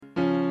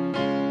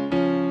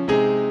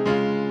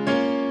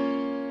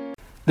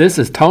This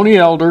is Tony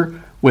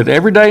Elder with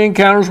Everyday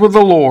Encounters with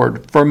the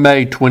Lord for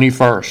May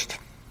 21st.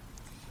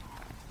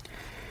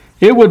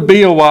 It would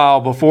be a while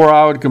before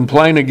I would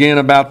complain again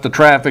about the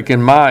traffic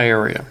in my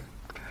area.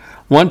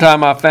 One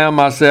time I found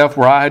myself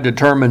where I had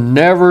determined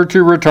never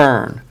to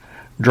return,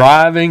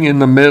 driving in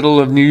the middle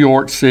of New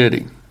York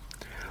City.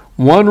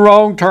 One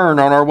wrong turn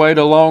on our way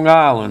to Long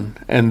Island,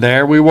 and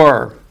there we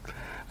were.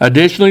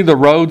 Additionally, the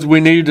roads we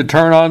needed to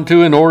turn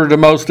onto in order to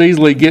most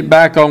easily get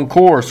back on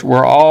course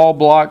were all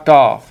blocked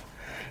off.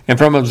 And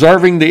from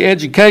observing the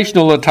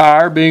educational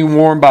attire being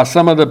worn by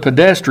some of the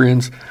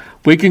pedestrians,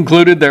 we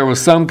concluded there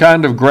was some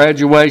kind of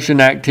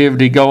graduation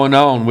activity going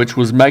on, which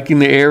was making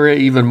the area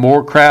even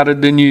more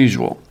crowded than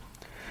usual.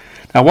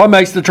 Now, what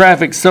makes the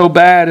traffic so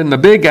bad in the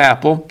Big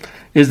Apple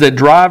is that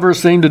drivers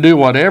seem to do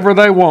whatever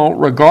they want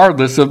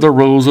regardless of the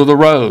rules of the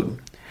road.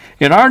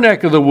 In our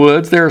neck of the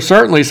woods, there are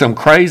certainly some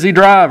crazy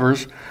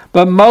drivers,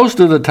 but most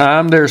of the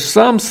time there's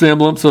some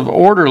semblance of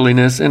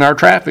orderliness in our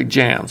traffic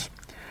jams.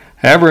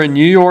 However, in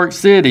New York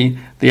City,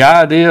 the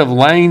idea of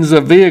lanes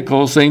of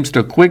vehicles seems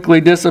to quickly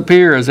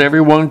disappear as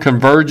everyone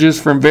converges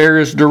from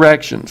various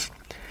directions.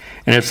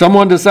 And if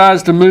someone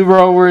decides to move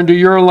over into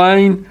your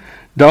lane,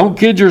 don't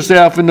kid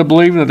yourself into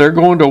believing that they're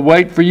going to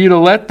wait for you to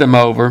let them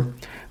over.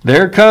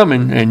 They're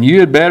coming, and you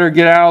had better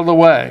get out of the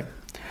way.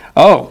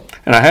 Oh,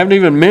 and I haven't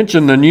even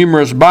mentioned the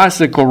numerous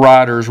bicycle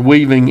riders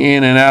weaving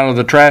in and out of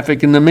the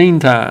traffic in the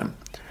meantime.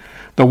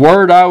 The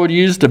word I would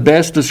use to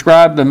best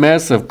describe the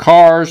mess of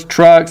cars,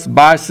 trucks,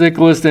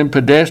 bicyclists, and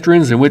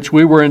pedestrians in which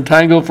we were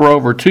entangled for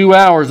over 2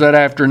 hours that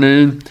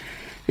afternoon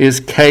is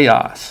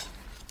chaos.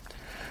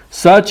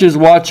 Such is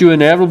what you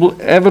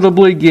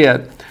inevitably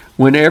get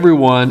when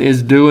everyone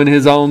is doing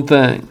his own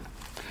thing.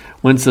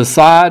 When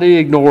society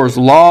ignores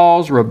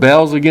laws,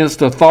 rebels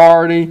against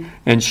authority,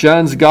 and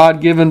shuns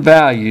God-given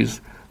values,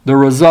 the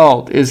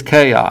result is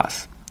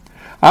chaos.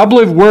 I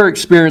believe we're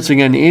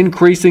experiencing an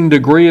increasing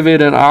degree of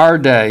it in our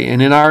day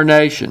and in our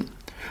nation.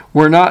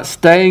 We're not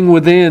staying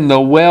within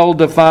the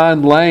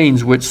well-defined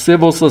lanes which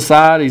civil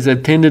societies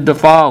have tended to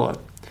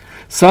follow.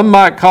 Some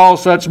might call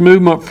such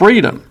movement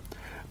freedom,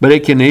 but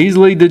it can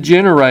easily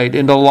degenerate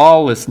into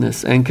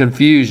lawlessness and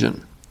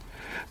confusion.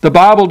 The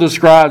Bible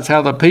describes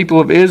how the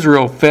people of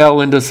Israel fell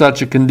into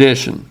such a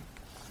condition.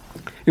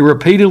 It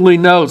repeatedly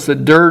notes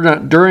that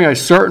during a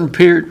certain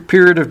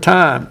period of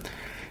time,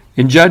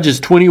 in Judges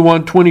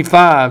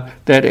 21:25,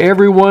 that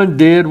everyone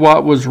did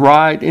what was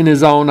right in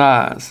his own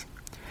eyes.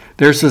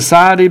 Their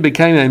society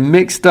became a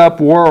mixed-up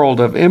world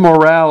of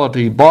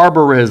immorality,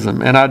 barbarism,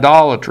 and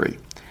idolatry.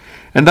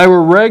 And they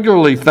were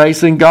regularly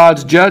facing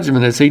God's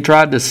judgment as He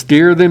tried to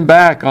steer them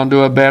back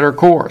onto a better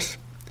course.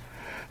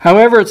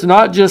 However, it's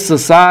not just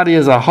society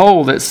as a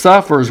whole that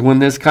suffers when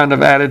this kind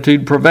of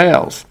attitude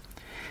prevails.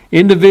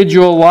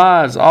 Individual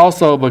lives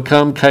also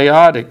become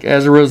chaotic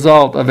as a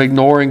result of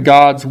ignoring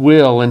God's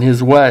will and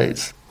His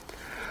ways.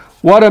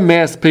 What a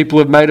mess people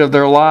have made of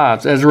their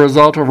lives as a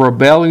result of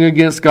rebelling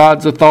against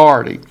God's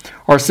authority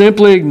or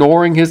simply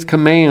ignoring His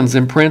commands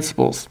and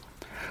principles.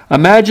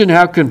 Imagine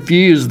how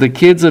confused the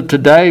kids of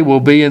today will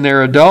be in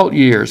their adult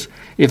years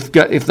if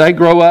they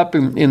grow up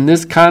in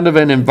this kind of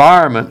an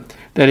environment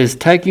that is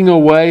taking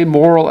away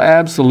moral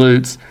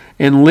absolutes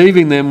and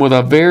leaving them with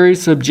a very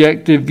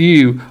subjective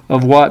view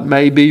of what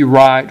may be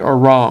right or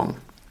wrong.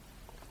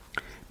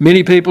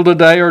 Many people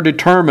today are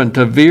determined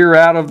to veer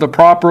out of the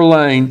proper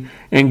lane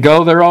and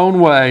go their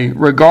own way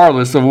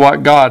regardless of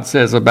what God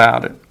says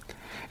about it.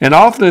 And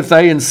often if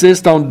they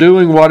insist on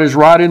doing what is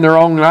right in their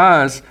own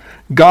eyes,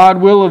 God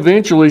will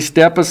eventually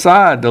step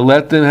aside to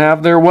let them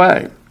have their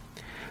way.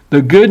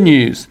 The good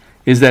news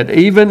is that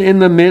even in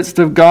the midst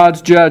of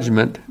God's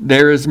judgment,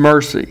 there is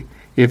mercy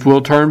if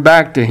we'll turn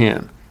back to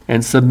Him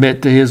and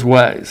submit to His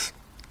ways.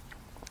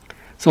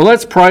 So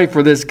let's pray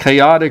for this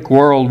chaotic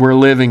world we're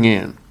living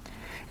in.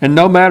 And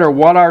no matter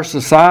what our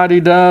society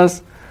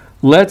does,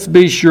 let's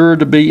be sure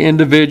to be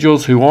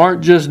individuals who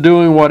aren't just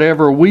doing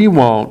whatever we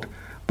want,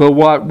 but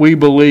what we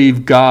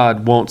believe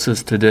God wants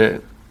us to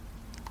do.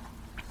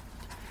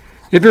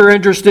 If you're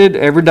interested,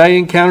 Everyday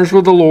Encounters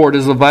with the Lord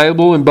is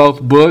available in both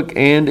book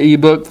and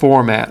ebook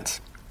formats.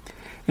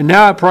 And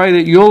now I pray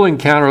that you'll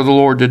encounter the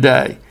Lord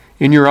today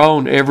in your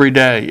own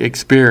everyday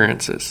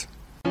experiences.